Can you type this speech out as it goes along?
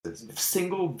the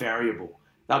single variable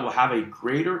that will have a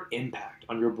greater impact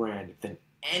on your brand than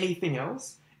anything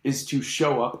else is to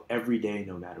show up every day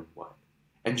no matter what.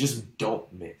 And just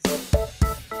don't miss.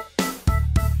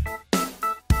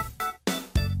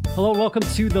 Hello, welcome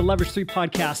to the Leverage 3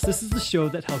 podcast. This is the show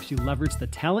that helps you leverage the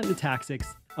talent and tactics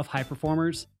of high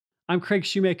performers. I'm Craig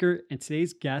Shoemaker, and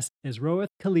today's guest is Rohith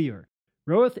Kaliyur.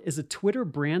 Rohith is a Twitter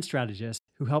brand strategist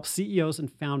who helps CEOs and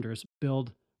founders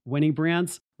build winning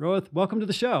brands. Rohith, welcome to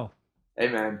the show. Hey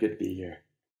man, good to be here.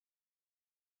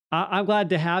 I'm glad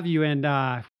to have you,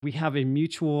 and we have a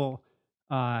mutual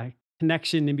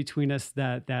connection in between us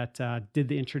that did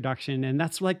the introduction, and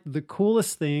that's like the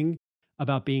coolest thing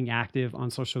about being active on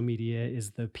social media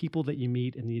is the people that you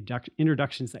meet and the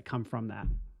introductions that come from that.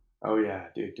 Oh yeah,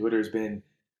 dude, Twitter's been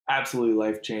absolutely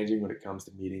life-changing when it comes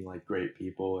to meeting like great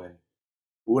people, and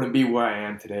wouldn't be where I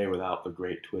am today without the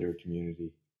great Twitter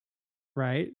community.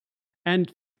 Right.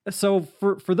 And so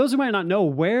for those who might not know,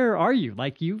 where are you?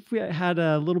 Like you've had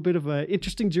a little bit of an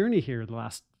interesting journey here the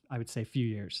last, I would say, few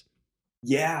years.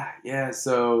 Yeah.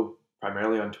 So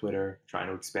primarily on Twitter, trying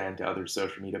to expand to other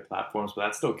social media platforms, but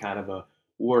that's still kind of a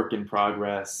work in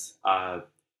progress. Yeah,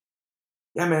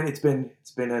 man, it's been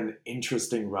an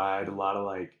interesting ride. A lot of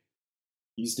like,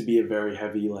 used to be a very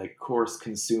heavy like course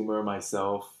consumer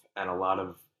myself, and a lot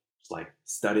of just like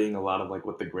studying a lot of like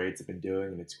what the greats have been doing,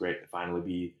 and it's great to finally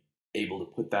be able to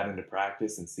put that into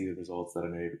practice and see the results that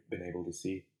I've been able to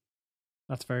see.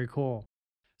 That's very cool.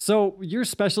 So your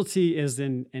specialty is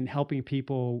in helping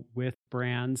people with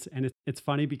brands, and it's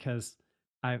funny because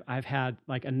I've had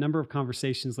like a number of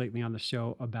conversations lately on the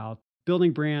show about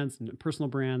building brands and personal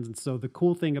brands, and so the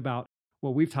cool thing about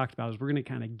what we've talked about is we're going to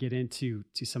kind of get into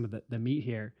some of the meat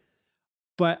here.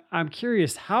 But I'm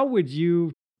curious, how would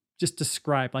you just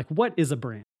describe like what is a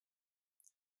brand?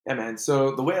 Yeah, man.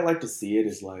 So the way I like to see it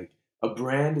is like a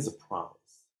brand is a promise.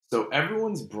 So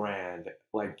everyone's brand,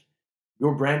 like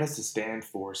your brand has to stand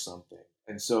for something.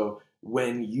 And so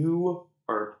when you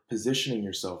are positioning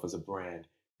yourself as a brand,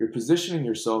 you're positioning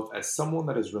yourself as someone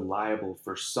that is reliable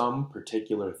for some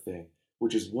particular thing,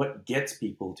 which is what gets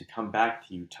people to come back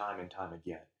to you time and time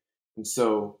again. And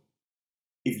so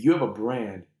if you have a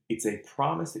brand, it's a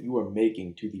promise that you are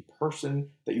making to the person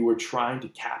that you are trying to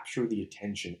capture the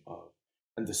attention of.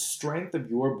 And the strength of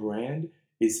your brand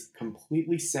is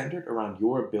completely centered around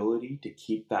your ability to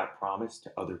keep that promise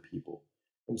to other people.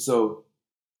 And so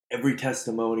every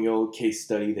testimonial, case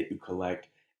study that you collect,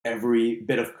 every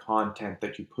bit of content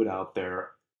that you put out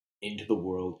there into the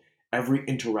world, every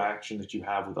interaction that you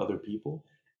have with other people,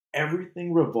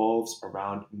 everything revolves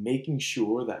around making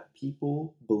sure that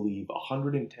people believe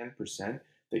 110%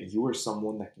 that you are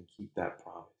someone that can keep that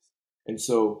promise. And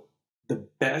so the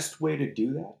best way to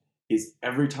do that is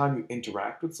every time you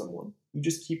interact with someone, you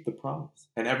just keep the promise.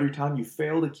 And every time you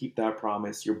fail to keep that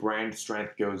promise, your brand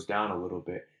strength goes down a little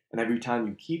bit. And every time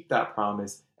you keep that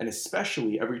promise, and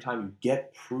especially every time you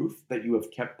get proof that you have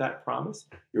kept that promise,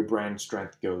 your brand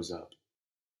strength goes up.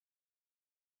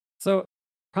 So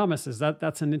promises,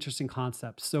 that's an interesting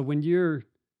concept. So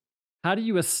how do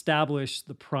you establish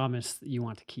the promise that you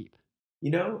want to keep?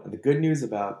 You know, and the good news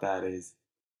about that is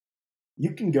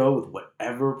you can go with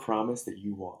whatever promise that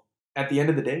you want. At the end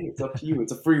of the day, it's up to you.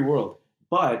 It's a free world.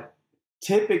 But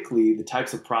typically, the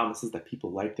types of promises that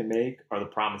people like to make are the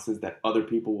promises that other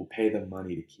people will pay them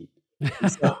money to keep.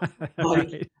 So,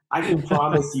 like, Right. I can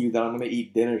promise you that I'm going to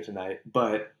eat dinner tonight,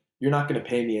 but you're not going to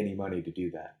pay me any money to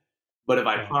do that. But if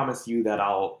I Right. promise you that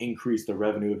I'll increase the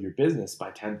revenue of your business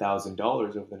by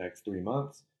 $10,000 over the next 3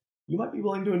 months, you might be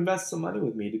willing to invest some money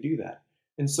with me to do that.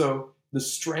 And so the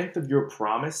strength of your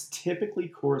promise typically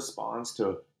corresponds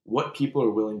to what people are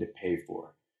willing to pay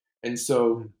for. And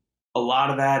so a lot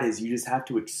of that is you just have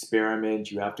to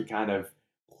experiment. You have to kind of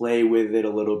play with it a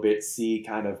little bit, see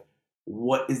kind of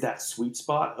what is that sweet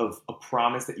spot of a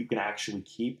promise that you can actually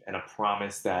keep and a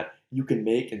promise that you can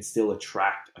make and still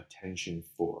attract attention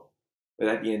for. But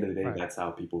at the end of the day, Right. that's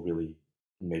how people really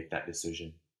make that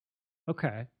decision.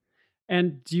 Okay.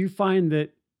 And do you find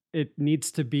that it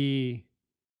needs to be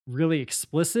really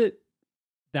explicit,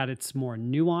 that it's more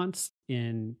nuanced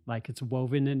in like it's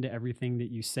woven into everything that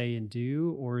you say and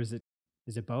do, or is it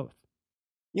both?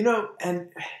 You know, and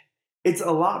it's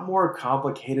a lot more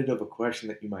complicated of a question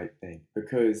than you might think,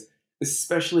 because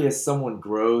especially as someone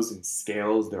grows and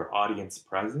scales their audience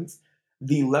presence,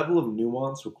 the level of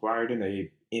nuance required in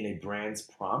a brand's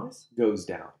promise goes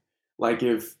down. Like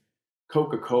if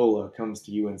Coca-Cola comes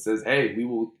to you and says, "Hey, we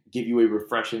will give you a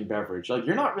refreshing beverage." Like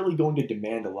you're not really going to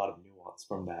demand a lot of nuance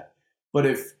from that. But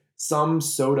if some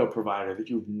soda provider that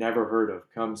you've never heard of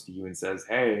comes to you and says,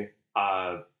 "Hey,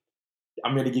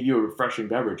 I'm going to give you a refreshing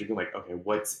beverage. You can like, okay,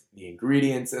 what's the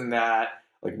ingredients in that?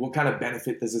 Like, what kind of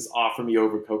benefit does this offer me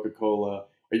over Coca-Cola?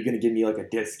 Are you going to give me like a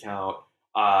discount?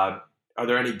 Are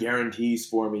there any guarantees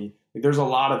for me? Like, there's a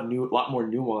lot more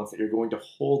nuance that you're going to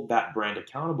hold that brand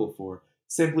accountable for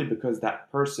simply because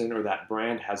that person or that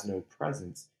brand has no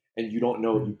presence and you don't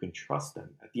know if Mm. you can trust them.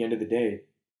 At the end of the day,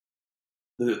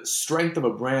 the strength of a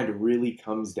brand really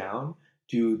comes down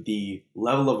to the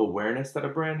level of awareness that a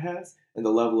brand has and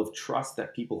the level of trust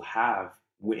that people have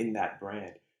in that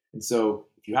brand. And so,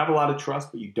 if you have a lot of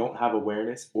trust but you don't have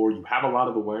awareness, or you have a lot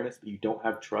of awareness but you don't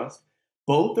have trust,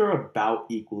 both are about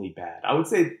equally bad. I would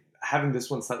say having this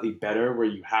one slightly better, where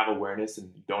you have awareness and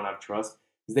you don't have trust,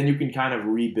 because then you can kind of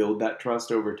rebuild that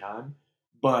trust over time.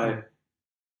 Mm. But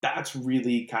that's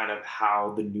really kind of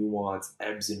how the nuance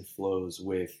ebbs and flows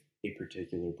with a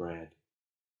particular brand.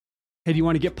 Hey, do you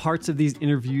want to get parts of these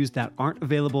interviews that aren't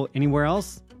available anywhere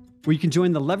else? Well, you can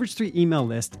join the Leverage 3 email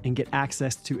list and get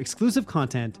access to exclusive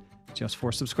content just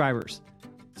for subscribers.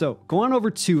 So go on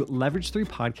over to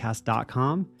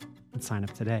leverage3podcast.com and sign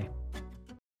up today.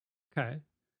 Okay.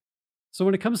 So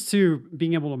when it comes to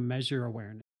being able to measure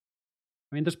awareness,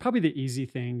 I mean, there's probably the easy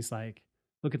things like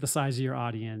look at the size of your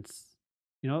audience.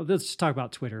 Let's just talk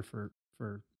about Twitter for Of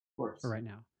for course. right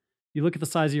now. You look at the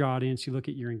size of your audience, you look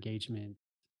at your engagement,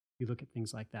 you look at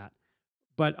things like that.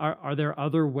 But are there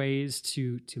other ways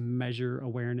to measure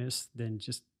awareness than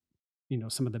just,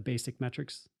 some of the basic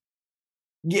metrics?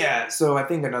 Yeah, so I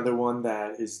think another one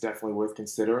that is definitely worth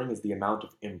considering is the amount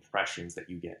of impressions that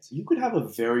you get. So you could have a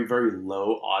very, very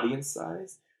low audience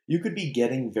size. You could be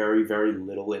getting very, very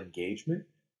little engagement.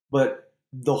 But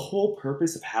the whole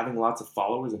purpose of having lots of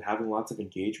followers and having lots of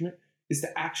engagement is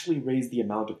to actually raise the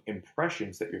amount of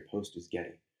impressions that your post is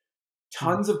getting. Mm.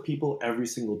 Tons of people every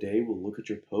single day will look at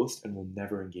your post and will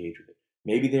never engage with it.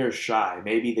 Maybe they're shy.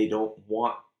 Maybe they don't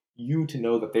want you to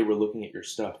know that they were looking at your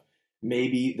stuff.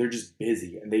 Maybe they're just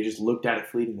busy and they just looked at it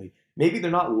fleetingly. Maybe they're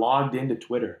not logged into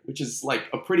Twitter, which is like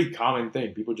a pretty common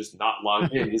thing. People just not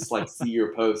logged in, just like see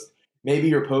your post. Maybe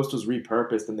your post was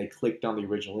repurposed and they clicked on the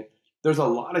original link. There's a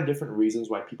lot of different reasons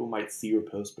why people might see your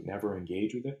post but never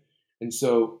engage with it. And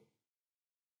so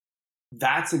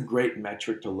that's a great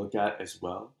metric to look at as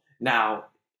well. Now,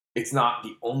 it's not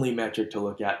the only metric to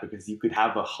look at, because you could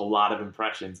have a whole lot of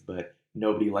impressions, but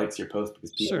nobody likes your post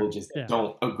because people Sure. just Yeah.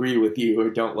 don't agree with you or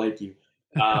don't like you.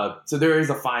 So there is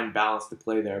a fine balance to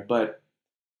play there. But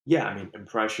yeah, I mean,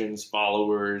 impressions,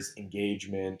 followers,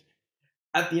 engagement.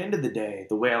 At the end of the day,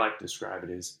 the way I like to describe it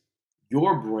is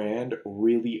your brand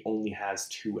really only has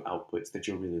two outputs that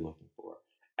you're really looking for.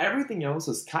 Everything else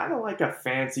is kind of like a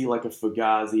fancy, like a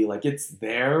fugazi, like it's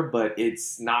there, but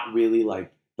it's not really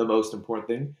like the most important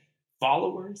thing.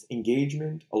 Followers,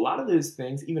 engagement, a lot of those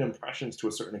things, even impressions to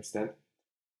a certain extent,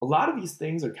 a lot of these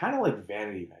things are kind of like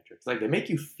vanity metrics. Like, they make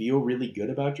you feel really good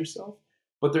about yourself,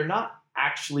 but they're not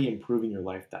actually improving your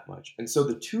life that much. And so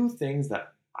the two things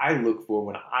that I look for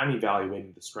when I'm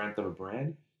evaluating the strength of a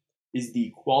brand is the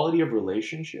quality of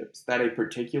relationships that a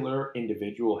particular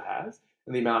individual has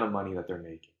and the amount of money that they're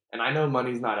making. And I know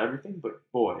money's not everything, but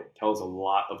boy, it tells a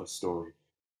lot of a story.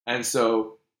 And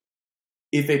so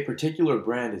if a particular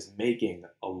brand is making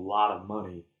a lot of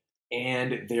money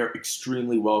and they're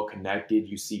extremely well connected,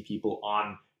 you see people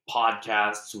on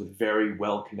podcasts with very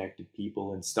well connected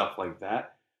people and stuff like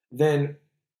that, then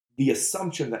the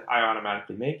assumption that I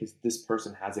automatically make is this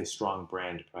person has a strong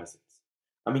brand presence.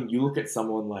 I mean, you look at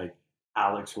someone like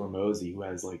Alex Hormozy, who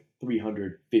has like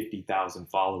 350,000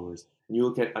 followers, and you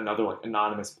look at another like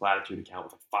anonymous platitude account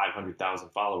with like 500,000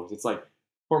 followers. It's like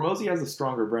Hormozy has a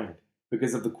stronger brand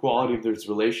because of the quality of those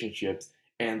relationships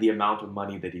and the amount of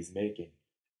money that he's making.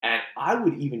 And I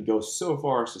would even go so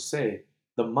far as to say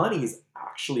the money is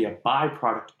actually a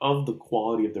byproduct of the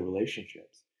quality of the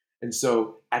relationships. And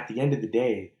so at the end of the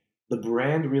day,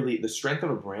 the strength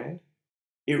of a brand,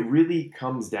 it really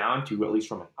comes down to, at least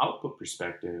from an output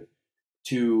perspective,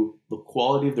 to the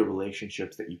quality of the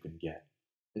relationships that you can get.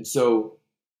 And so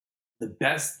the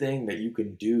best thing that you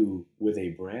can do with a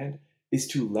brand is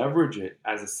to leverage it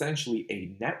as essentially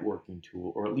a networking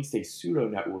tool, or at least a pseudo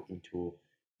networking tool,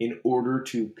 in order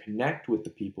to connect with the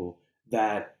people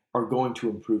that are going to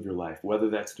improve your life, whether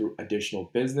that's through additional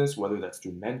business, whether that's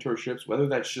through mentorships, whether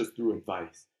that's just through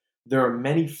advice. There are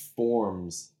many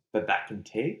forms that that can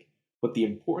take, but the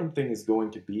important thing is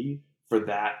going to be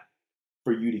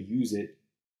for you to use it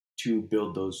to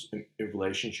build those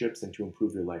relationships and to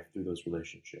improve your life through those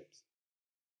relationships.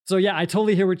 So yeah, I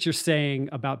totally hear what you're saying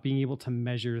about being able to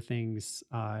measure things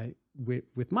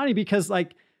with money, because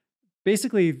like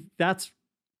basically that's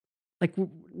like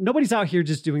nobody's out here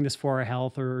just doing this for our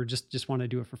health or just want to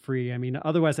do it for free. I mean,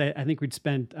 otherwise, I think we'd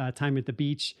spend time at the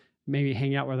beach, maybe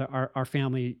hang out with our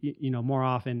family, more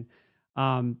often.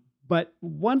 Um, but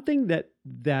one thing that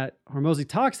Hormozy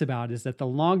talks about is that the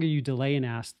longer you delay an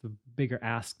ask, the bigger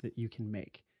ask that you can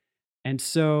make. And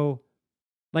so,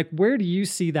 like, where do you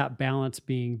see that balance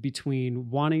being between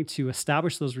wanting to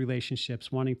establish those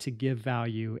relationships, wanting to give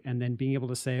value, and then being able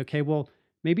to say, okay, well,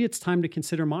 maybe it's time to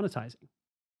consider monetizing?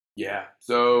 Yeah.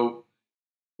 So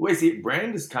the way I see it,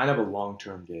 brand is kind of a long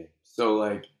term game. So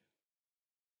like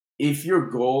if your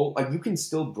goal, like you can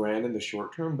still brand in the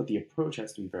short term, but the approach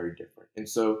has to be very different. And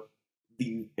so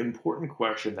the important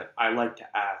question that I like to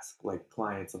ask like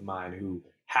clients of mine who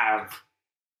have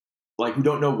like who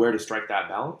don't know where to strike that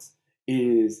balance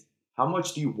is how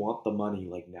much do you want the money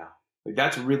like now? Like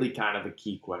that's really kind of a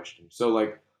key question. So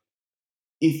like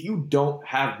if you don't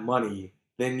have money,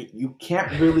 then you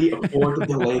can't really afford to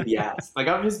delay the ask. Like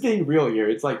I'm just being real here.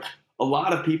 It's like a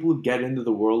lot of people who get into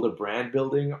the world of brand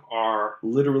building are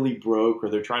literally broke or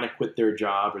they're trying to quit their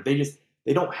job or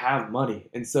they don't have money.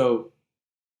 And so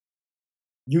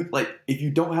you like if you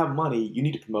don't have money, you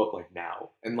need to promote like now.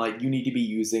 And like you need to be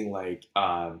using like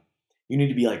you need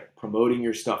to be like promoting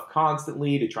your stuff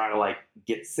constantly to try to like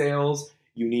get sales.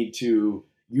 You need to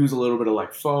use a little bit of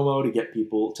like FOMO to get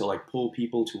people to like pull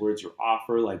people towards your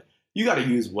offer. Like you got to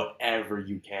use whatever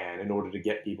you can in order to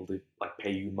get people to like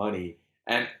pay you money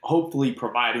and hopefully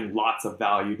providing lots of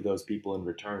value to those people in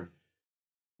return.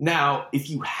 Now, if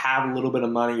you have a little bit of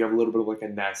money, you have a little bit of like a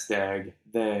nest egg,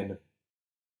 then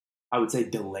I would say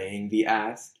delaying the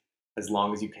ask as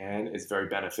long as you can is very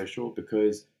beneficial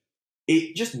because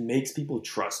it just makes people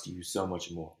trust you so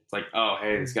much more. It's like, oh,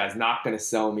 hey, this guy's not going to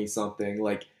sell me something.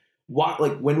 Like, what,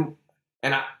 like, when,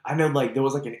 and I know, like, there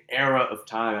was, like, an era of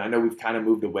time, and I know we've kind of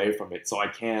moved away from it, so I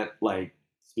can't, like,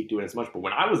 speak to it as much. But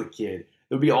when I was a kid,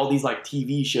 there would be all these, like,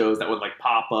 TV shows that would, like,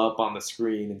 pop up on the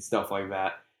screen and stuff like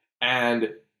that. And,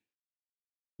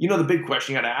 the big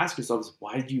question you got to ask yourself is,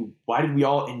 why did we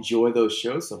all enjoy those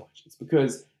shows so much? It's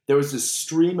because there was this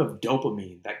stream of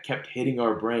dopamine that kept hitting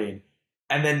our brain.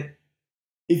 And then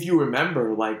if you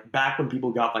remember, like back when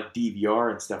people got like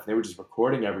DVR and stuff, and they were just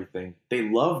recording everything. They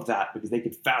loved that because they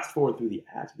could fast forward through the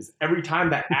ads. Because every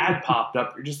time that ad popped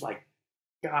up, you're just like,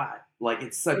 God, like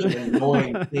it's such an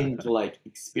annoying thing to like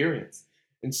experience.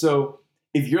 And so,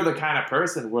 if you're the kind of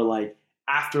person where like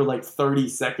after like 30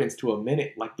 seconds to a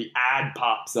minute, like the ad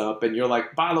pops up, and you're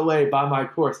like, by the way, buy my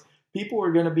course. People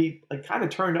are gonna be like kind of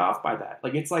turned off by that.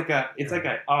 Like it's like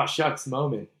a oh shucks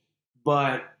moment,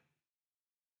 but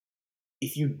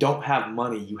if you don't have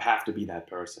money, you have to be that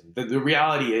person. The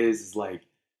reality is like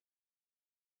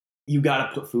you got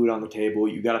to put food on the table.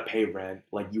 You got to pay rent.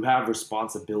 Like you have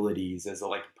responsibilities as a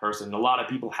like person. A lot of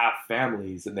people have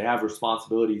families and they have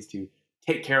responsibilities to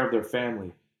take care of their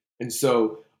family. And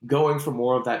so going for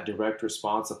more of that direct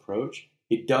response approach,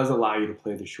 it does allow you to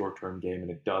play the short term game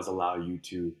and it does allow you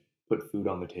to put food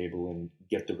on the table and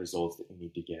get the results that you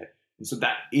need to get. And so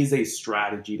that is a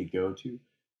strategy to go to.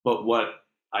 But what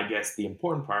I guess the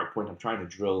important point I'm trying to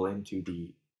drill into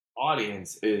the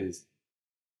audience is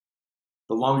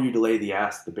the longer you delay the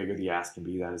ask, the bigger the ask can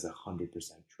be. That is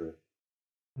 100% true.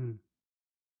 Hmm.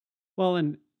 Well,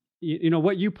 and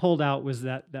what you pulled out was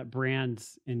that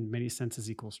brands in many senses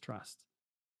equals trust,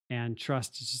 and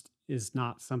trust just is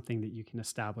not something that you can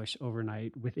establish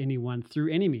overnight with anyone through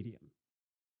any medium.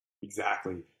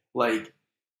 Exactly. Like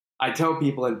I tell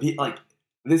people, and like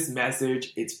this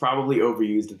message, it's probably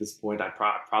overused at this point. I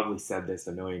probably said this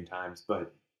a million times,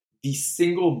 but the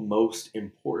single most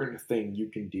important thing you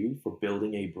can do for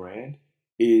building a brand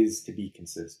is to be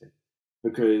consistent.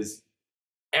 Because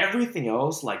everything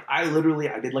else, like I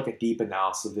did like a deep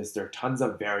analysis of this. There are tons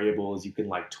of variables you can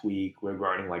like tweak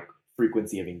regarding like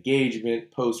frequency of engagement,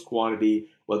 post quantity,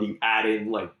 whether you add in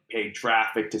like paid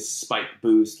traffic to spike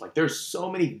boost. Like there's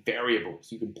so many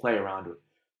variables you can play around with.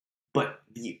 But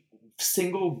the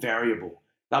single variable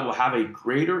that will have a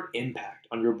greater impact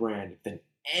on your brand than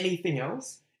anything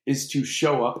else is to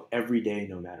show up every day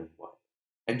no matter what.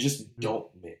 And just Mm.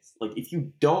 don't miss. Like if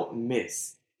you don't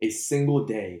miss a single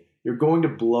day, you're going to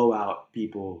blow out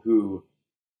people who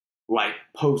like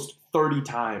post 30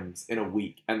 times in a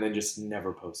week and then just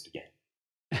never post again.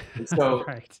 And so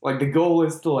Right. like the goal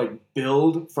is to like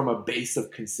build from a base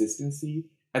of consistency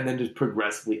and then just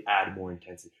progressively add more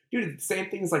intensity. Dude, the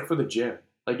same thing is like for the gym.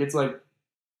 Like it's like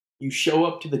you show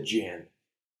up to the gym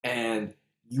and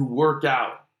you work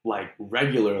out like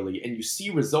regularly and you see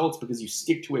results because you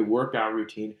stick to a workout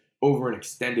routine over an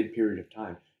extended period of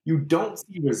time. You don't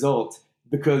see results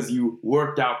because you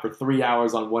worked out for 3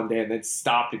 hours on one day and then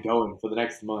stopped going for the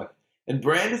next month. And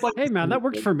brand is like Hey, the man, same that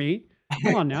worked thing. for me.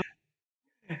 Come on now.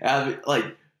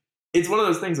 Like it's one of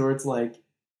those things where it's like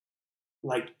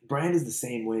brand is the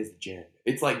same way as the gym.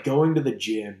 It's like going to the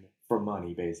gym for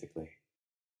money, basically.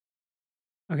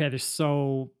 Okay, there's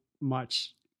so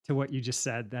much to what you just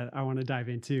said that I want to dive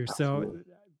into. So,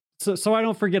 Absolutely. so I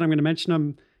don't forget, I'm going to mention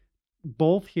them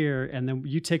both here, and then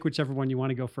you take whichever one you want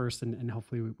to go first, and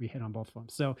hopefully we hit on both of them.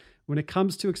 So, when it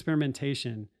comes to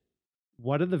experimentation,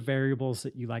 what are the variables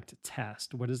that you like to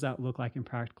test? What does that look like in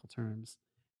practical terms?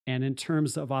 And in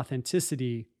terms of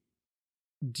authenticity,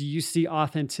 do you see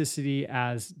authenticity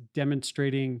as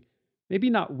demonstrating maybe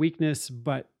not weakness,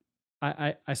 but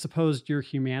I suppose your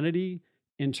humanity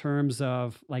in terms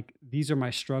of like, these are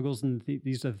my struggles and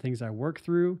these are the things I work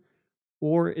through?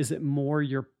 Or is it more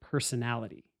your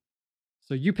personality?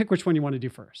 So you pick which one you want to do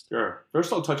first. Sure.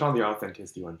 First, I'll touch on the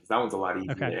authenticity one because that one's a lot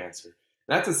easier Okay. to answer.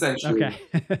 That's essentially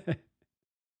Okay.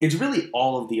 it's really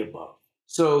all of the above.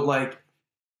 So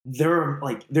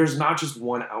there's not just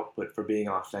one output for being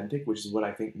authentic, which is what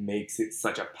I think makes it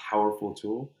such a powerful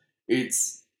tool.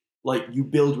 It's like you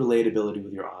build relatability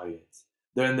with your audience.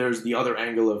 Then there's the other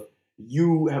angle of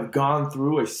you have gone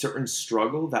through a certain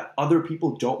struggle that other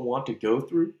people don't want to go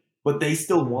through, but they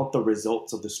still Mm, want the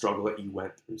results of the struggle that you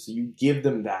went through. So you give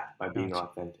them that by being gotcha.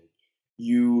 authentic.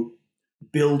 You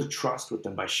build trust with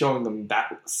them by showing them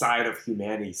that side of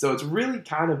humanity. So it's really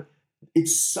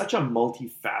it's such a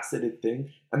multifaceted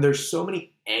thing, and there's so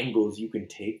many angles you can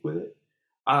take with it.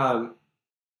 Um,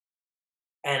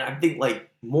 and I think like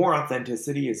more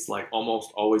authenticity is like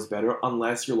almost always better,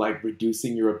 unless you're like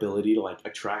reducing your ability to like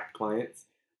attract clients,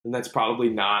 and that's probably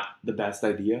not the best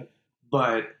idea.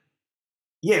 But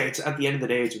yeah, it's at the end of the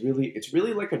day, it's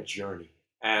really like a journey,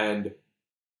 and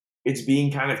it's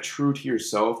being kind of true to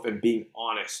yourself and being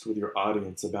honest with your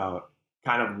audience about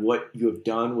kind of what you have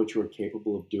done, what you are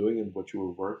capable of doing, and what you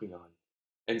were working on.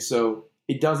 And so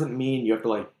it doesn't mean you have to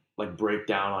like break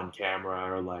down on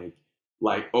camera or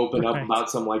like open up Right. about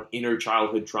some like inner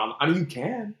childhood trauma. I mean, you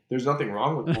can. There's nothing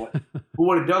wrong with that. But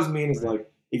what it does mean is Right.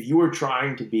 like if you were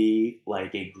trying to be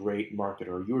like a great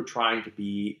marketer, you were trying to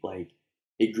be like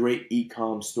a great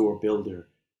e-com store builder,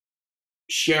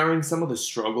 sharing some of the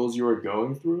struggles you are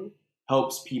going through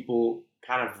helps people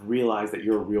kind of realize that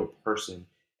you're a real person.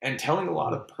 And telling a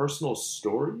lot Mm, of personal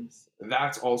stories,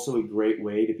 that's also a great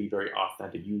way to be very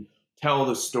authentic. You tell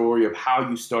the story of how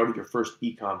you started your first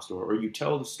e-com store, or you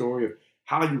tell the story of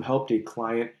how you helped a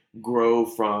client grow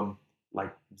from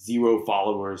like 0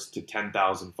 followers to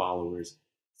 10,000 followers,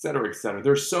 et cetera, et cetera.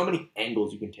 There's so many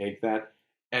angles you can take that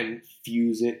and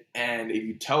fuse it. And if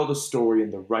you tell the story in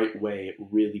the right way, it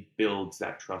really builds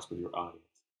that trust with your audience.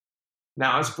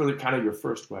 Now, as mm. for the kind of your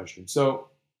first question, so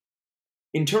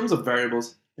in terms of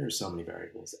variables, there are so many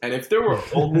variables. And if there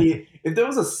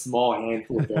was a small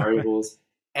handful of variables,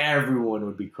 everyone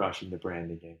would be crushing the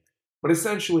branding game. But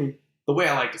essentially, the way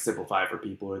I like to simplify it for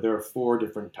people are there are 4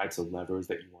 different types of levers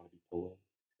that you want to be pulling.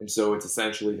 And so it's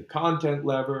essentially the content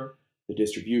lever, the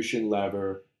distribution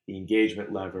lever, the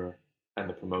engagement lever, and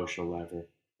the promotional lever.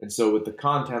 And so with the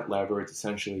content lever, it's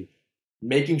essentially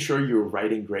making sure you're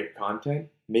writing great content,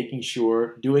 making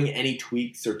sure doing any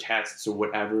tweaks or tests or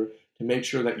whatever to make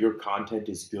sure that your content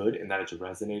is good and that it's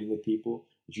resonating with people,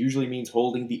 which usually means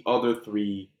holding the other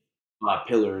 3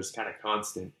 pillars kind of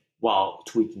constant while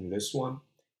tweaking this one.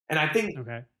 And I think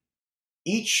Okay.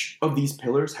 each of these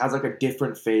pillars has like a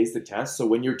different phase to test. So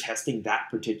when you're testing that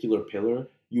particular pillar,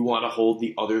 you want to hold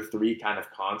the other 3 kind of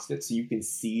constant so you can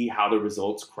see how the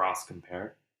results cross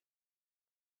compare.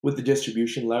 With the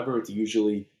distribution lever, it's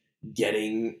usually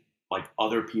getting like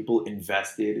other people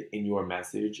invested in your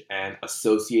message and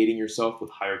associating yourself with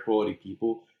higher quality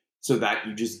people so that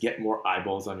you just get more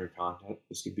eyeballs on your content.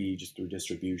 This could be just through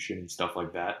distribution and stuff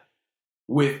like that.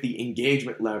 With the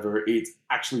engagement lever, it's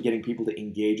actually getting people to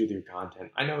engage with your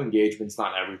content. I know engagement's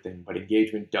not everything, but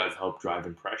engagement does help drive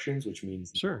impressions, which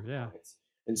means more Sure. Yeah. clients.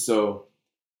 And so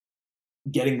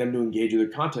getting them to engage with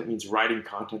their content means writing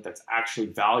content that's actually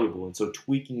valuable. And so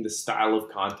tweaking the style of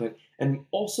content and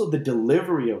also the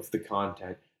delivery of the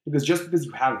content, because just because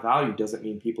you have value doesn't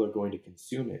mean people are going to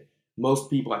consume it. Most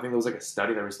people, I think there was like a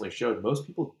study that recently showed, most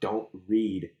people don't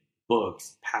read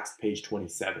books past page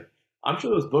 27. I'm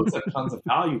sure those books have tons of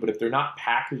value, but if they're not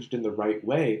packaged in the right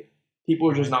way, people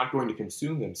are just Right. not going to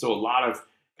consume them. So a lot of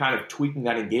kind of tweaking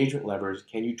that engagement levers,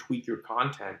 can you tweak your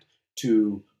content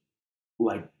to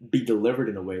like be delivered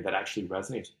in a way that actually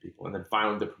resonates with people? And then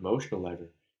finally, the promotional lever.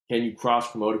 Can you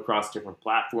cross promote across different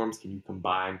platforms? Can you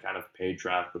combine kind of paid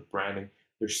traffic with branding?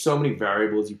 There's so many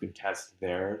variables you can test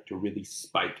there to really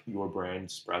spike your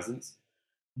brand's presence.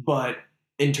 But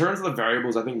in terms of the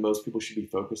variables I think most people should be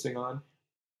focusing on,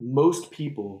 most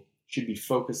people should be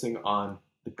focusing on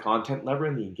the content lever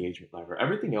and the engagement lever.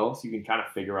 Everything else you can kind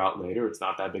of figure out later. It's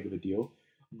not that big of a deal.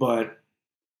 But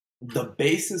the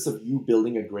basis of you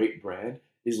building a great brand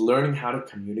is learning how to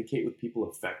communicate with people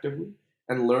effectively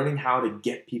and learning how to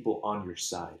get people on your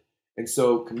side. And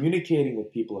so communicating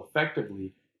with people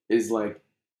effectively is like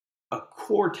a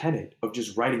core tenet of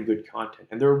just writing good content.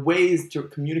 And there are ways to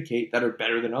communicate that are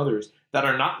better than others that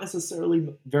are not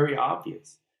necessarily very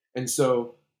obvious. And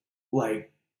so,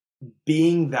 like,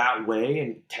 being that way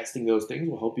and testing those things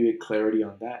will help you get clarity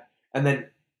on that. And then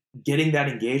getting that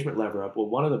engagement lever up, well,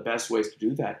 one of the best ways to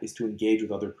do that is to engage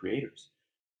with other creators.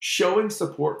 Showing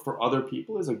support for other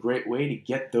people is a great way to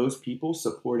get those people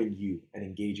supporting you and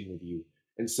engaging with you.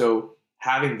 And so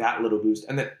having that little boost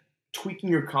and then tweaking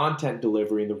your content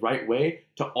delivery in the right way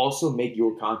to also make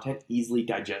your content easily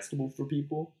digestible for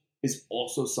people is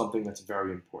also something that's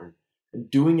very important. And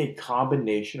doing a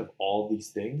combination of all these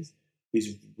things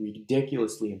is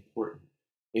ridiculously important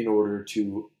in order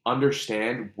to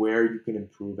understand where you can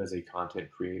improve as a content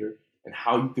creator and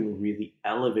how you can really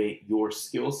elevate your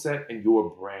skill set and your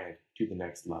brand to the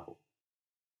next level.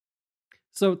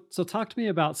 So talk to me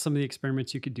about some of the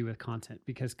experiments you could do with content,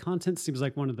 because content seems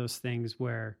like one of those things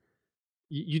where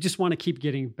you just want to keep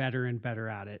getting better and better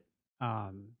at it.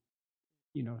 Um,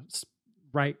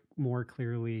 write more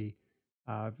clearly,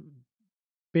 uh,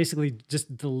 basically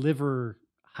just deliver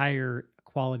higher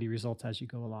quality results as you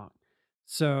go along.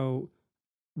 So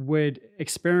would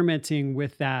experimenting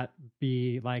with that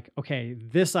be like, okay,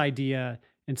 this idea,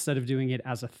 instead of doing it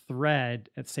as a thread,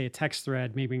 let's say a text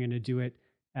thread, maybe I'm going to do it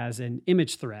as an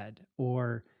image thread?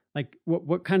 Or like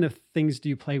what kind of things do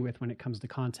you play with when it comes to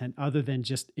content other than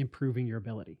just improving your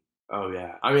ability? Oh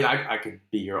yeah. I mean, I could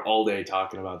be here all day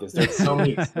talking about this. There's so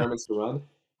many experiments to run,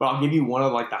 but I'll give you one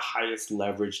of like the highest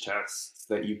leverage tests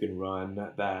that you can run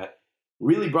that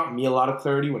really brought me a lot of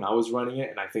clarity when I was running it,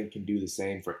 and I think can do the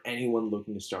same for anyone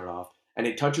looking to start off. And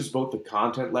it touches both the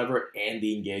content lever and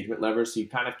the engagement lever, so you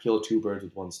kind of kill two birds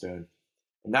with one stone.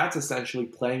 And that's essentially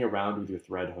playing around with your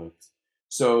thread hooks.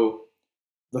 So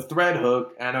the thread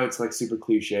hook, I know it's like super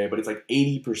cliche, but it's like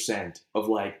 80% of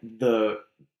like the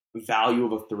value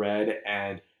of a thread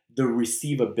and the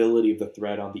receivability of the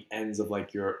thread on the ends of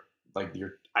like your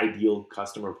ideal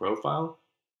customer profile.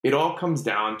 It all comes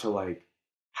down to like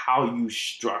how you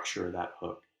structure that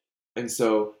hook. And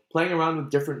so playing around with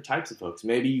different types of hooks.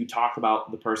 Maybe you talk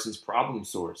about the person's problem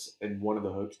source in one of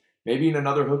the hooks. Maybe in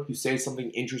another hook you say something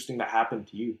interesting that happened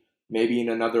to you. Maybe in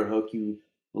another hook you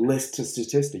list a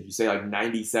statistic. You say like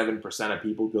 97% of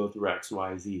people go through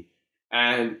XYZ.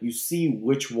 And you see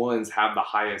which ones have the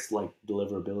highest like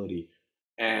deliverability.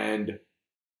 And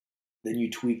then you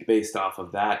tweak based off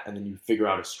of that, and then you figure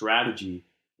out a strategy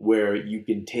where you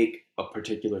can take a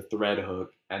particular thread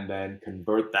hook and then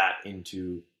convert that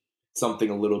into something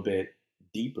a little bit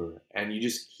deeper, and you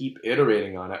just keep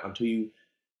iterating on it until you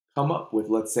come up with,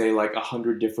 let's say, like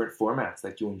 100 different formats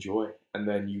that you enjoy, and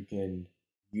then you can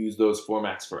use those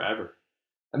formats forever.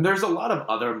 And there's a lot of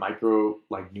other micro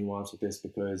like nuance with this,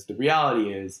 because the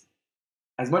reality is,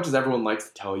 as much as everyone likes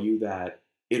to tell you that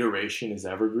iteration is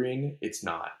evergreen, it's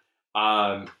not.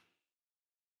 um,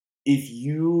 if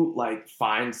you like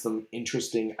find some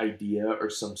interesting idea or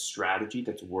some strategy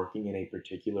that's working in a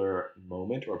particular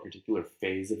moment or a particular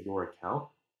phase of your account,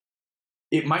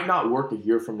 it might not work a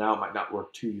year from now, it might not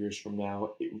work 2 years from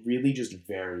now. It really just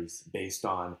varies based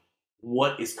on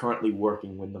what is currently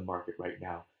working in the market right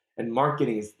now. And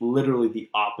marketing is literally the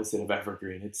opposite of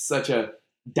evergreen. It's such a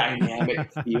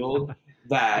dynamic field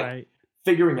that Right.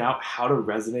 figuring out how to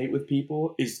resonate with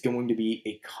people is going to be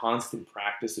a constant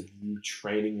practice of you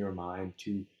training your mind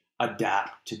to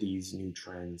adapt to these new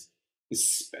trends.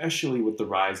 Especially with the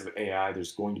rise of AI,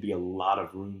 there's going to be a lot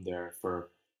of room there for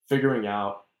figuring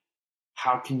out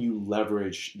how can you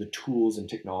leverage the tools and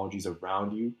technologies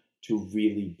around you to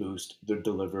really boost the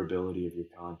deliverability of your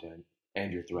content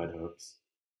and your thread hooks.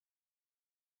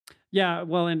 Yeah,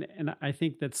 well, and I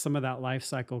think that some of that life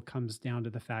cycle comes down to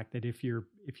the fact that if you're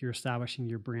establishing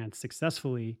your brand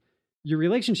successfully, your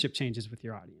relationship changes with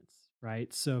your audience,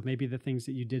 right? So maybe the things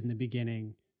that you did in the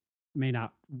beginning may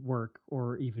not work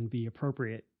or even be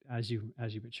appropriate as you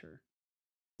mature.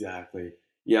 Exactly.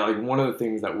 Yeah, like one of the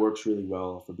things that works really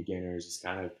well for beginners is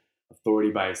kind of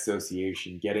authority by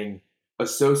association, getting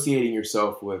associating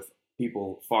yourself with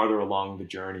people farther along the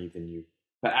journey than you.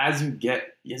 But as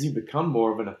you become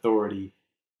more of an authority,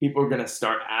 people are going to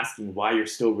start asking why you're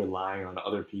still relying on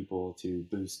other people to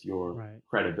boost your Right.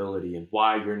 credibility and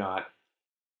why you're not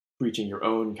preaching your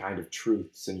own kind of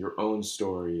truths and your own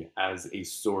story as a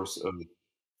source of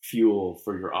fuel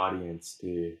for your audience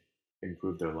to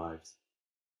improve their lives.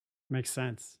 Makes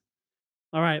sense.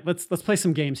 All right, let's play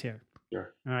some games here.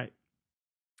 Sure. All right.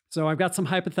 So I've got some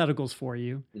hypotheticals for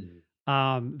you.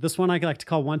 Mhm. This one I like to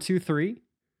call one, two, three.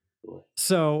 Sure.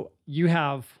 So you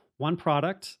have one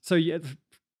product. So you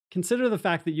consider the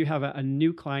fact that you have a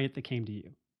new client that came to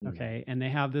you, Mhm. okay, and they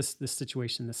have this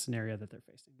situation, this scenario that they're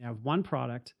facing. They have one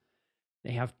product.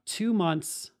 They have 2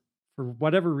 months for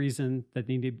whatever reason that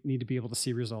they need to be able to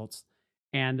see results,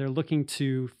 and they're looking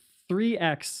to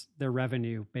 3x their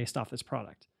revenue based off this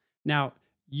product. Now,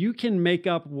 you can make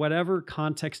up whatever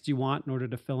context you want in order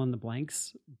to fill in the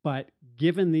blanks, but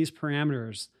given these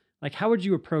parameters, like how would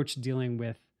you approach dealing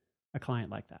with a client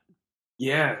like that?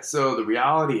 Yeah, so the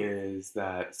reality is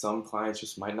that some clients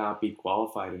just might not be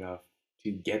qualified enough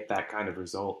to get that kind of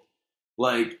result.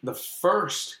 Like the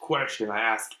first question I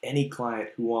ask any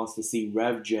client who wants to see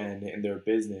rev gen in their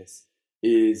business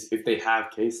is if they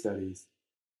have case studies.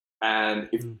 And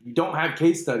if Mm. you don't have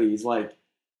case studies, like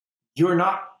you're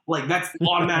not like that's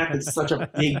automatically such a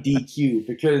big DQ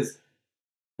because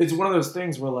it's one of those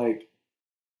things where like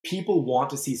people want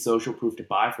to see social proof to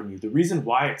buy from you. The reason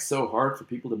why it's so hard for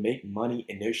people to make money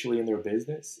initially in their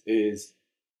business is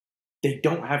they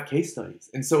don't have case studies.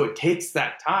 And so it takes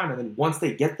that time. And then once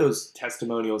they get those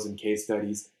testimonials and case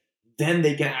studies, then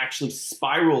they can actually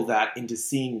spiral that into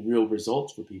seeing real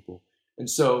results for people. And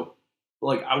so,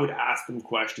 like, I would ask them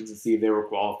questions and see if they were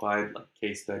qualified, like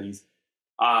case studies.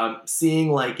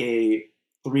 Seeing like a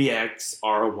 3x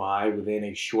ROI within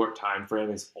a short time frame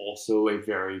is also a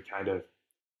very kind of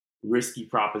risky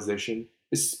proposition,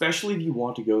 especially if you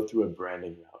want to go through a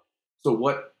branding route. So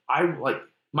what I like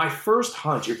my first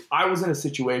hunch, if I was in a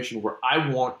situation where I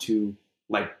want to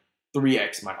like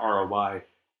 3x my ROI,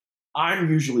 I'm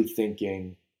usually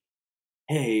thinking,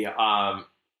 hey,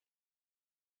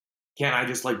 can I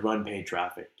just like run paid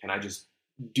traffic? Can I just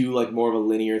do like more of a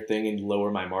linear thing and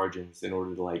lower my margins in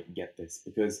order to like get this?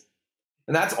 Because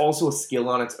and that's also a skill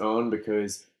on its own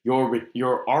because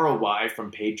your ROI from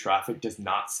paid traffic does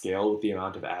not scale with the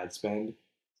amount of ad spend.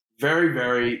 Very,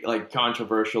 very like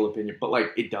controversial opinion, but like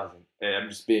it doesn't. I'm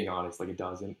just being honest, like it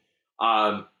doesn't.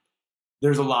 Um,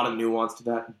 there's a lot of nuance to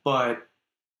that, but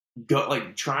go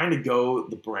like trying to go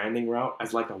the branding route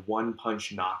as like a one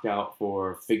punch knockout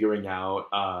for figuring out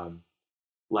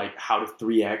like how to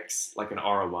 3x like an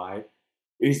ROI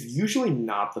is usually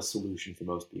not the solution for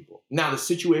most people. Now, the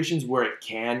situations where it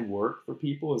can work for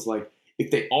people is like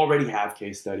if they already have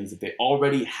case studies, if they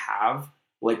already have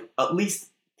like at least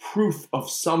proof of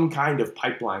some kind of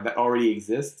pipeline that already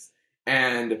exists,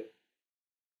 and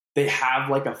they have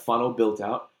like a funnel built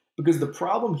out. Because the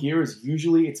problem here is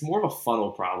usually it's more of a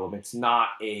funnel problem. It's not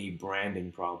a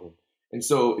branding problem. And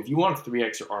so if you want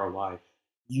 3x your ROI,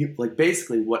 you like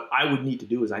basically what I would need to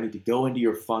do is I need to go into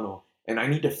your funnel and I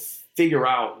need to figure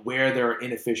out where there are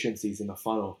inefficiencies in the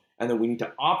funnel. And then we need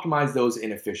to optimize those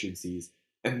inefficiencies.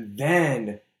 And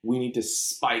then we need to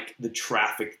spike the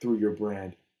traffic through your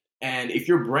brand. And if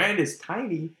your brand is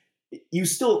tiny, you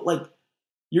still like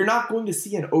you're not going to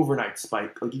see an overnight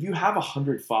spike. Like if you have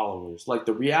 100 followers, like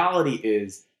the reality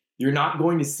is you're not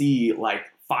going to see like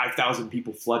 5,000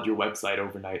 people flood your website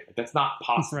overnight. Like, that's not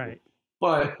possible. Right.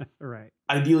 But Right.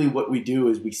 ideally what we do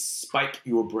is we spike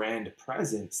your brand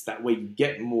presence. That way you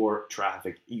get more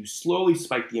traffic. You slowly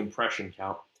spike the impression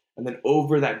count. And then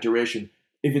over that duration,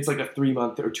 if it's like a 3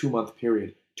 month or 2 month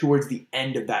period, towards the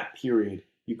end of that period,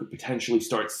 you could potentially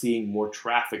start seeing more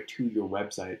traffic to your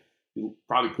website. You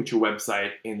probably put your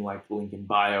website in like the link in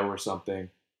bio or something,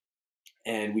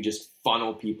 and we just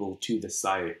funnel people to the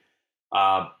site.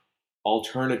 Uh,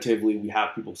 Alternatively, we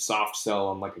have people soft sell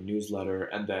on like a newsletter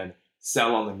and then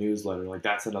sell on the newsletter. Like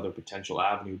that's another potential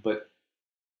avenue. But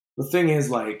the thing is,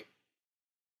 like,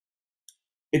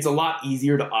 it's a lot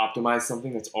easier to optimize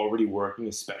something that's already working,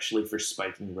 especially for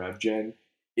spiking rev gen.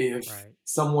 If Right.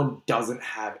 someone doesn't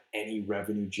have any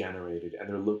revenue generated and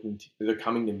they're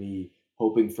coming to me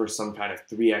hoping for some kind of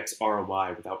 3x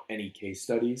ROI without any case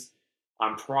studies,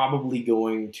 I'm probably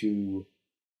going to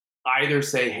either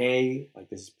say, hey, like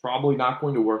this is probably not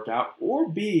going to work out, or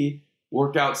B,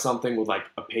 work out something with like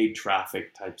a paid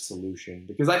traffic type solution.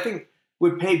 Because I think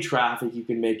with paid traffic, you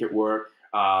can make it work.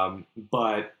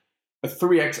 But a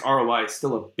 3x ROI is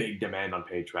still a big demand on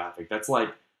paid traffic. That's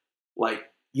like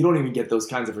you don't even get those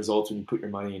kinds of results when you put your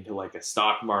money into like a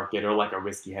stock market or like a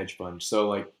risky hedge fund.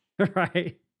 So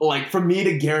Right. like for me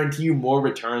to guarantee you more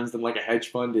returns than like a hedge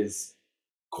fund is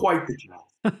quite the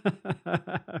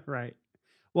job. Right.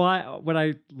 Well, what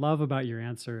I love about your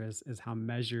answer is how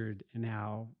measured and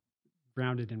how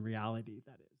grounded in reality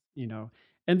that is, you know.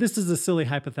 And this is a silly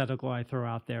hypothetical I throw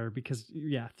out there because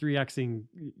yeah, 3xing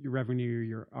your revenue,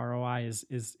 your ROI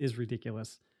is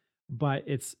ridiculous. but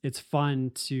it's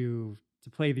fun to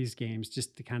play these games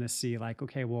just to kind of see like,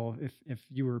 okay, well, if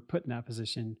you were put in that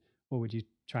position, what would you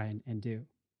try and do?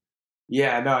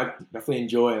 Yeah, no, I definitely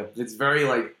enjoy it. It's very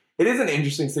like it is an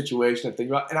interesting situation to think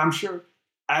about, and I'm sure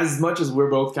as much as we're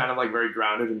both kind of like very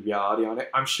grounded in reality on it,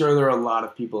 I'm sure there are a lot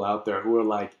of people out there who are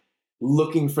like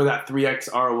looking for that 3x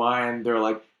ROI, and they're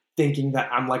like thinking that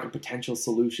I'm like a potential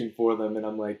solution for them, and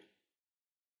I'm like,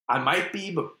 I might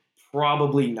be, but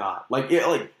probably not. Like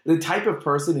the type of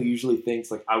person who usually thinks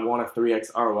like I want a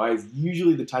 3x ROI is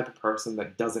usually the type of person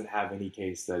that doesn't have any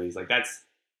case studies. Like that's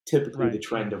typically the Right,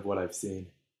 trend right. of what I've seen.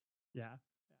 Yeah.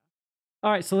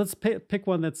 All right, so let's pick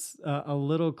one that's a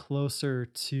little closer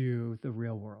to the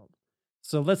real world.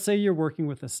 So let's say you're working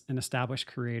with an established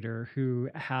creator who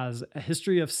has a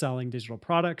history of selling digital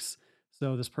products.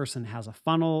 So this person has a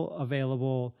funnel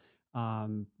available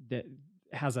that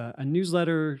has a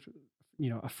newsletter,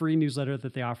 a free newsletter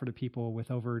that they offer to people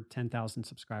with over 10,000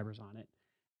 subscribers on it.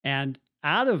 And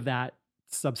out of that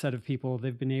subset of people,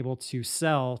 they've been able to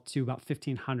sell to about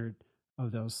 1,500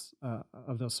 of those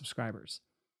subscribers.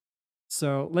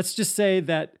 So let's just say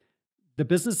that the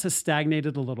business has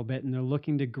stagnated a little bit and they're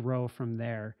looking to grow from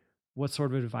there. What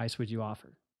sort of advice would you offer?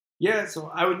 Yeah, so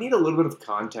I would need a little bit of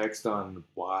context on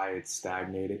why it's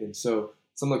stagnated. And so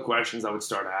some of the questions I would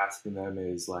start asking them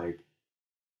is like,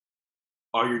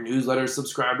 are your newsletter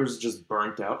subscribers just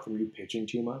burnt out from you pitching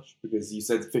too much? Because you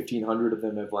said 1,500 of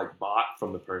them have like bought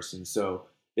from the person. So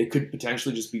they could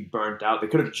potentially just be burnt out. They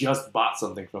could have just bought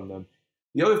something from them.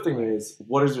 The other thing Right. is,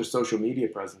 what does their social media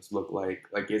presence look like?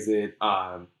 Like,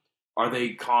 are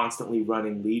they constantly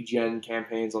running lead gen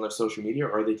campaigns on their social media,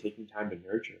 or are they taking time to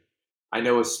nurture? I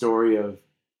know a story of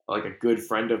like a good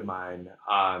friend of mine,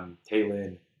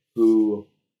 Taylin, who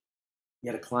he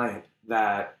had a client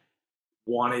that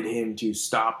wanted him to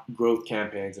stop growth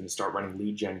campaigns and to start running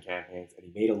lead gen campaigns. And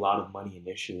he made a lot of money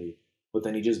initially, but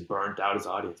then he just burnt out his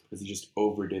audience because he just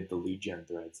overdid the lead gen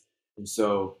threads. And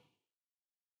so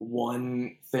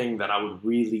one thing that I would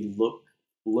really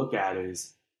look at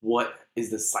is what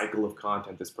is the cycle of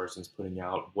content this person's putting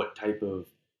out, what type of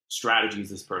strategies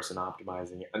this person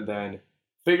optimizing, and then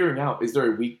figuring out is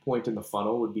there a weak point in the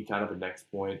funnel would be kind of a next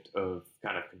point of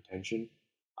kind of contention.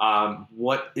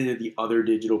 What are the other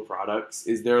digital products?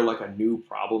 Is there like a new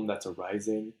problem that's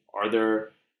arising? Are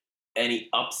there any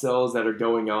upsells that are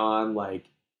going on? Like,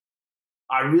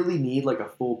 I really need like a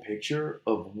full picture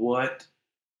of what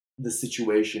the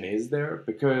situation is there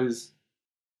because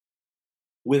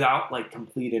without like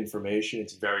complete information,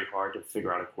 it's very hard to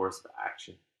figure out a course of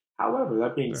action. However,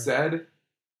 that being Sure. said,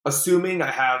 assuming I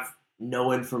have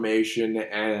no information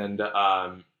and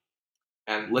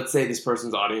let's say this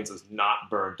person's audience is not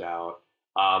burnt out,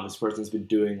 this person's been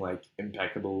doing like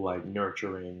impeccable like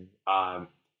nurturing,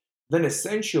 then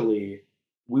essentially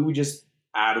we would just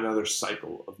add another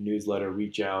cycle of newsletter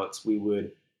reach outs. We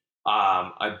would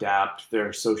adapt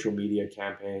their social media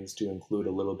campaigns to include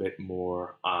a little bit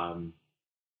more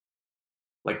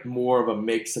like more of a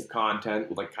mix of content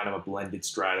with like kind of a blended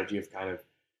strategy of kind of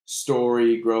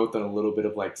story growth and a little bit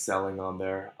of like selling on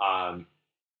there.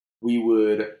 We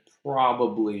would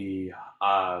probably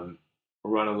run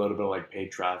a little bit of like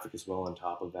paid traffic as well on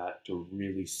top of that to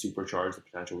really supercharge the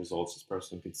potential results this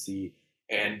person could see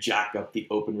and jack up the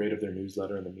open rate of their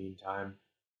newsletter in the meantime.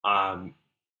 Um,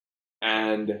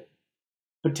 and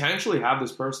potentially have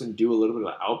this person do a little bit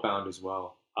of outbound as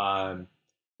well.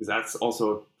 Because that's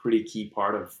also a pretty key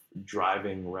part of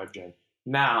driving RevGen.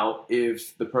 Now,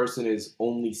 if the person is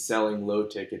only selling low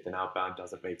ticket, then outbound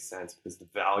doesn't make sense because the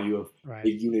value of a Right.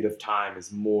 unit of time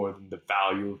is more than the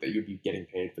value that you'd be getting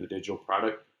paid for the digital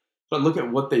product. But look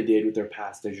at what they did with their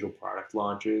past digital product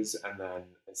launches and then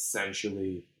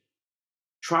essentially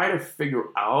try to figure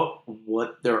out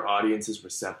what their audience's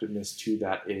receptiveness to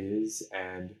that is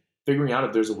and figuring out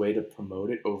if there's a way to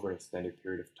promote it over an extended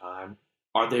period of time.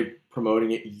 Are they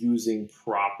promoting it using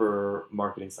proper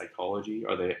marketing psychology?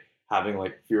 Are they having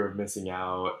like fear of missing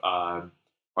out?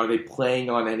 Are they playing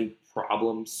on any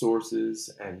problem sources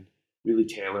and really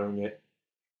tailoring it?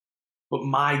 But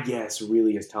my guess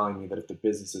really is telling me that if the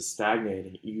business is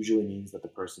stagnating, it usually means that the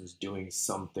person is doing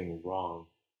something wrong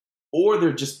or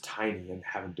they're just tiny and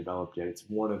haven't developed yet. It's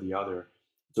one or the other.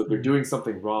 So if they're Mhm. doing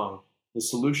something wrong, the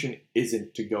solution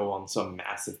isn't to go on some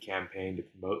massive campaign to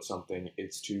promote something.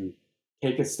 It's to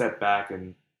take a step back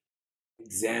and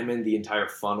examine the entire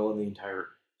funnel and the entire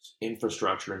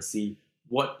infrastructure and see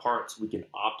what parts we can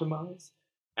optimize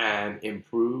and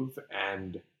improve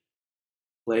and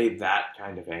play that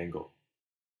kind of angle.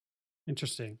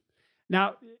 Interesting.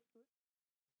 Now,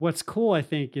 what's cool, I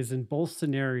think, is in both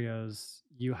scenarios,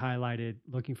 you highlighted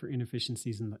looking for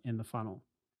inefficiencies in the funnel.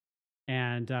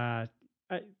 And I,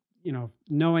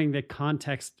 knowing that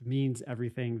context means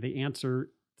everything, the answer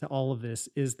to all of this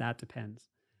is that depends.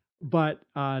 But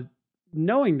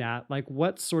knowing that, like,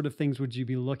 what sort of things would you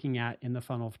be looking at in the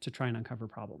funnel to try and uncover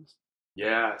problems?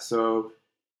 Yeah. So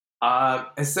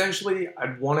essentially,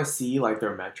 I'd want to see like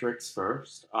their metrics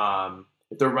first.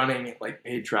 If they're running like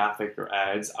paid traffic or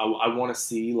ads, I want to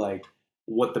see like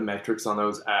what the metrics on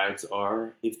those ads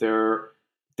are. If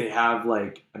they have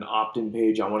like an opt-in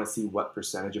page, I want to see what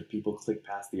percentage of people click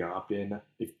past the opt-in.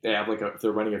 If they have like if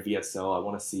they're running a VSL, I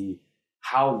want to see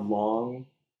how long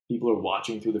people are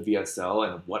watching through the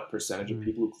VSL and what percentage of Mm,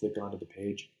 people who click onto the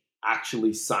page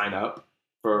actually sign up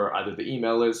for either the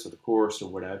email list or the course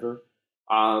or whatever.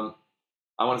 Um,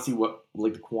 I want to see what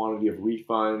like the quantity of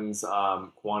refunds,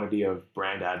 quantity of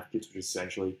brand advocates, which is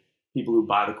essentially people who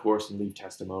buy the course and leave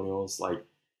testimonials. Like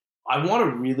I want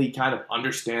to really kind of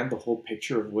understand the whole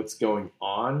picture of what's going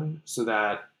on so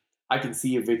that I can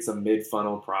see if it's a mid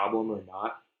funnel problem or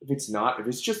not. If it's not, if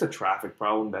it's just a traffic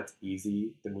problem, that's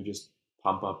easy. Then we just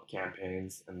pump up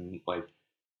campaigns and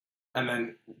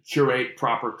then curate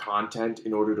proper content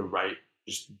in order to write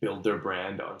just build their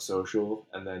brand on social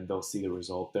and then they'll see the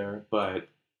result there. But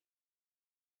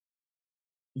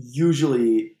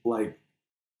usually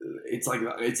it's like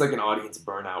an audience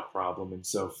burnout problem, and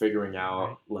so figuring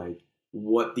out right. like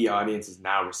what the audience is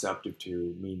now receptive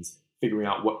to means figuring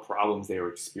out what problems they are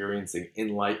experiencing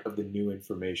in light of the new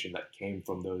information that came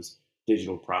from those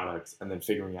digital products, and then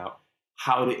figuring out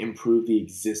how to improve the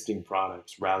existing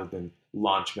products rather than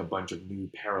launching a bunch of new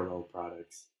parallel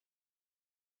products.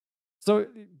 So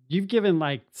you've given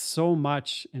like so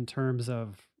much in terms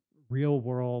of real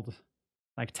world,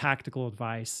 like tactical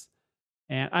advice.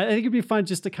 And I think it'd be fun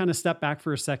just to kind of step back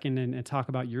for a second and talk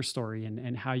about your story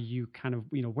and how you kind of,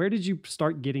 where did you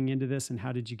start getting into this and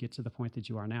how did you get to the point that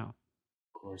you are now?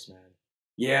 Of course, man.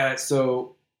 Yeah,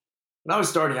 so when I was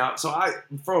starting out, so I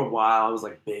for a while I was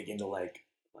like big into like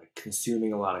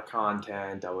consuming a lot of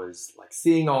content. I was like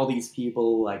seeing all these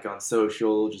people like on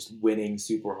social just winning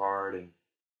super hard, and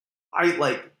I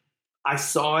like I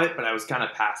saw it, but I was kind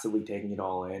of passively taking it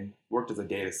all in. Worked as a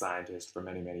data scientist for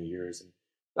many years, and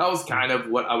that was Mm, kind of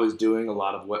what I was doing. A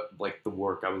lot of what like the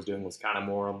work I was doing was kind of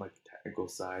more on like the technical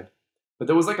side. But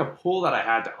there was like a pull that I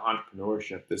had to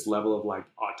entrepreneurship, this level of like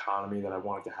autonomy that I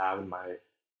wanted to have in my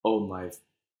own life.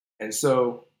 And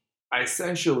so I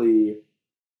essentially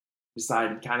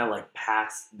decided kind of like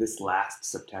past this last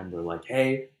September, like,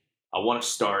 hey, I want to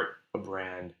start a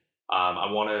brand.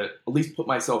 I want to at least put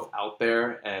myself out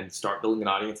there and start building an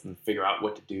audience and figure out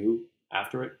what to do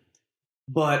after it.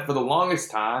 But for the longest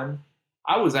time,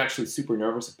 I was actually super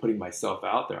nervous of putting myself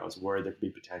out there. I was worried there could be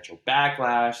potential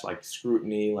backlash, like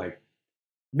scrutiny, like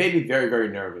made me very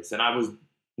nervous. And I was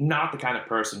not the kind of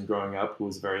person growing up who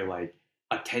was very like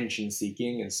attention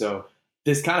seeking. And so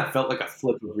this kind of felt like a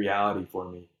flip of reality for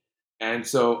me. And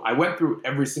so I went through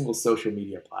every single social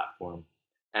media platform.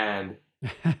 And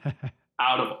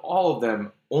out of all of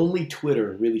them, only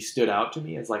Twitter really stood out to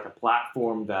me as like a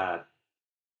platform that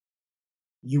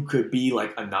you could be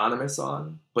like anonymous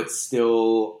on, but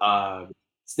still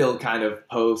kind of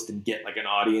post and get like an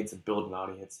audience and build an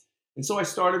audience. And so I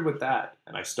started with that,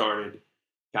 and I started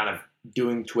kind of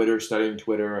doing Twitter, studying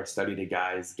Twitter. I studied a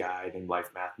guy's guide named Life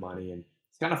Math Money, and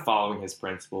it's kind of following his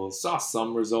principles. Saw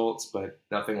some results, but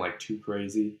nothing like too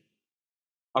crazy.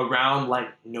 Around like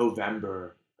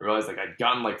November, I realized like I'd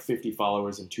gotten like 50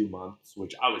 followers in 2 months,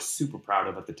 which I was super proud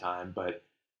of at the time, but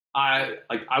I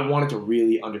wanted to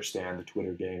really understand the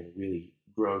Twitter game and really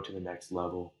grow to the next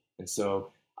level. And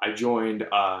so I joined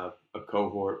a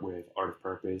cohort with Art of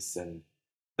Purpose, and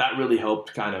that really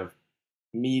helped kind of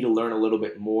me to learn a little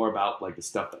bit more about like the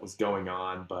stuff that was going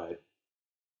on. But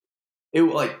it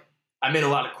like I made a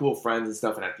lot of cool friends and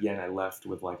stuff, and at the end I left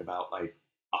with like about like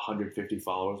 150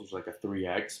 followers, which was like a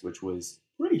 3x, which was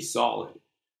pretty solid.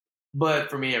 But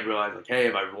for me, I realized like, hey,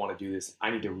 if I want to do this, I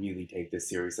need to really take this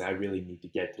seriously. I really need to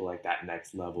get to like that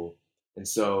next level. And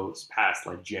so it's past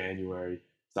like January,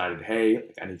 decided, hey,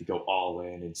 like, I need to go all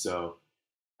in. And so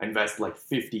I invested like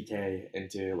 50K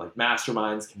into like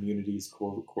masterminds, communities,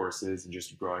 courses, and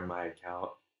just growing my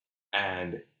account.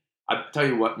 And I tell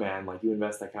you what, man, like you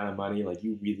invest that kind of money, like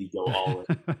you really go all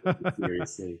in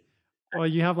seriously. Well,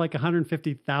 you have like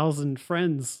 150,000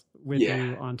 friends with Yeah.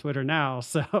 you on Twitter now.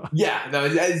 So, Yeah, no,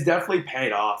 it's definitely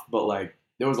paid off, but like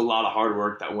there was a lot of hard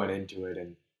work that went into it,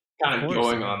 and of kind of course,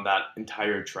 going yeah. on that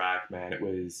entire track, man.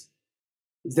 It's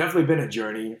definitely been a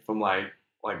journey from like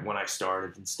when I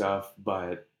started and stuff,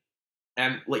 but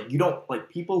and like you don't like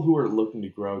people who are looking to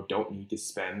grow don't need to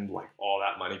spend like all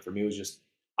that money. For me, it was just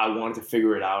I wanted to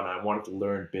figure it out and I wanted to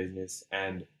learn business,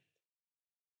 and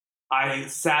I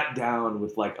sat down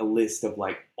with like a list of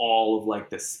like all of like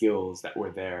the skills that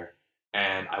were there.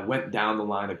 And I went down the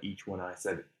line of each one. And I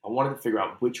said, I wanted to figure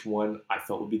out which one I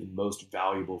felt would be the most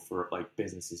valuable for like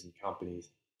businesses and companies.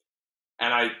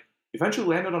 And I eventually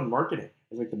landed on marketing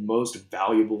as like the most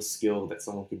valuable skill that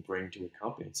someone could bring to a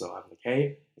company. So I'm like,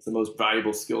 hey, it's the most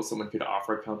valuable skill someone could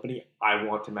offer a company. I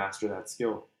want to master that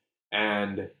skill.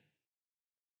 And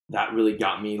that really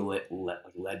got me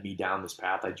led me down this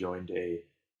path. I joined a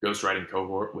ghostwriting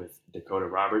cohort with Dakota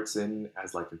Robertson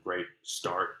as like a great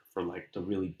start for like to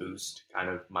really boost kind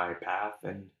of my path.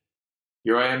 And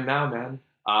here I am now, man.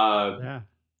 Yeah,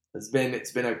 It's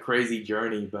been a crazy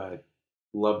journey, but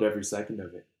loved every second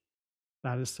of it.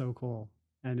 that is so cool.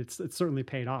 And it's certainly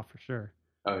paid off for sure.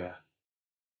 Oh yeah.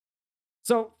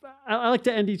 So I like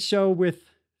to end each show with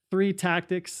 3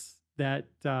 tactics that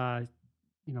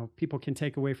people can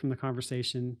take away from the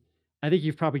conversation. I think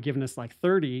you've probably given us like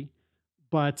 30,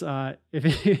 but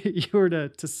if you were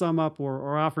to sum up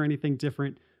or offer anything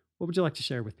different, what would you like to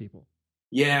share with people?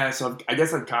 Yeah, so I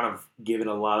guess I'm kind of given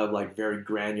a lot of like very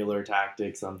granular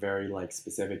tactics on very like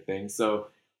specific things. So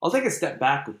I'll take a step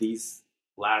back with these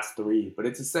last 3, but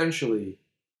it's essentially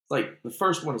like the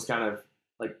first one is kind of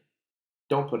like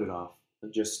don't put it off.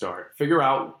 Just start. Figure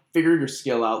your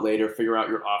skill out later. Figure out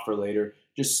your offer later.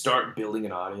 Just start building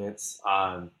an audience.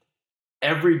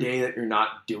 Every day that you're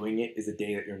not doing it is a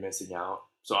day that you're missing out.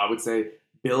 So I would say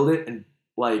build it and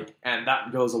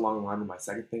that goes along the line with my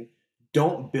second thing.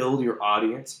 Don't build your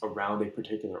audience around a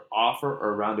particular offer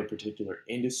or around a particular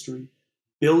industry.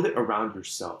 Build it around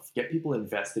yourself. Get people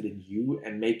invested in you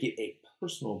and make it a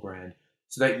personal brand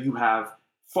so that you have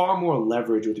far more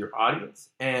leverage with your audience.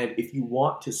 And if you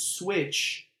want to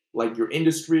switch like your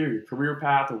industry or your career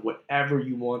path or whatever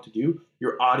you want to do,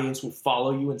 your audience will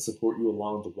follow you and support you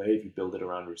along the way if you build it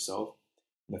around yourself.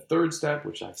 And the third step,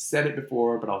 which I've said it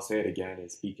before, but I'll say it again,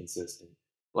 is be consistent.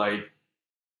 Like,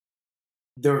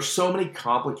 there are so many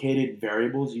complicated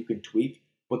variables you can tweak,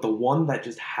 but the one that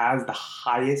just has the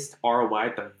highest ROI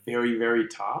at the very, very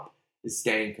top is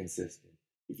staying consistent.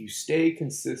 If you stay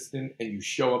consistent and you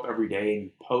show up every day and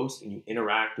you post and you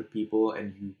interact with people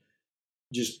and you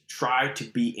just try to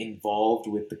be involved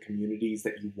with the communities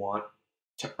that you want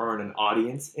to earn an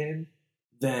audience in,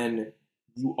 then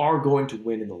you are going to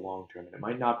win in the long term. And it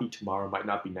might not be tomorrow, it might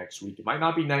not be next week, it might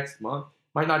not be next month,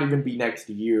 it might not even be next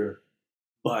year,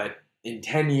 but in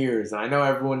 10 years, and I know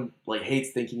everyone like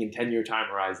hates thinking in 10-year time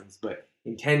horizons, but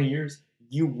in 10 years,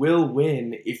 you will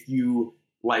win if you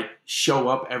like show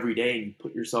up every day and you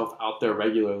put yourself out there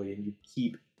regularly and you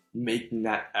keep making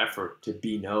that effort to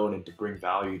be known and to bring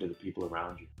value to the people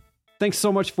around you. Thanks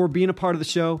so much for being a part of the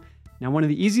show. Now, one of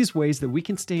the easiest ways that we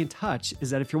can stay in touch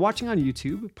is that if you're watching on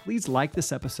YouTube, please like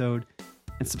this episode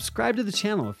and subscribe to the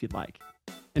channel if you'd like.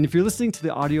 And if you're listening to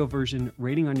the audio version,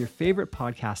 rating on your favorite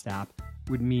podcast app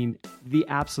would mean the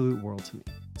absolute world to me.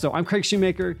 So I'm Craig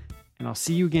Shoemaker, and I'll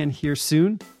see you again here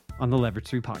soon on the Leverage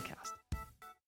 3 podcast.